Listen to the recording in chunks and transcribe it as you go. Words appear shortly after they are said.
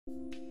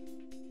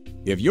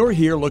If you're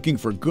here looking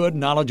for good,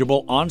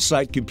 knowledgeable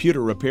on-site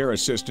computer repair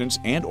assistance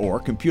and/or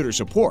computer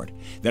support,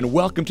 then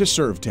welcome to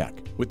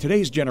Servtech. With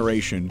today's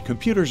generation,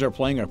 computers are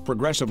playing a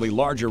progressively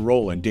larger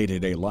role in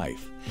day-to-day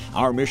life.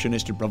 Our mission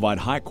is to provide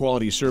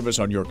high-quality service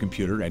on your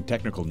computer and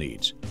technical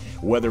needs.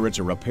 Whether it's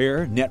a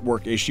repair,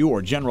 network issue,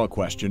 or general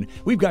question,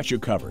 we've got you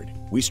covered.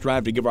 We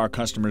strive to give our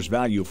customers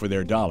value for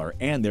their dollar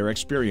and their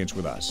experience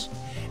with us.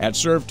 At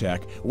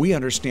Servtech, we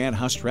understand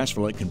how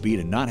stressful it can be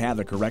to not have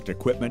the correct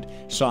equipment,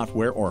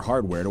 software, or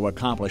hardware to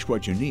accomplish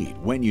what you need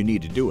when you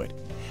need to do it.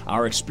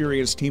 Our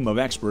experienced team of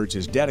experts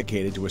is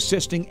dedicated to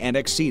assisting and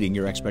exceeding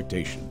your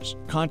expectations.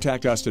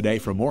 Contact us today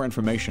for more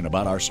information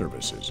about our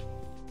services.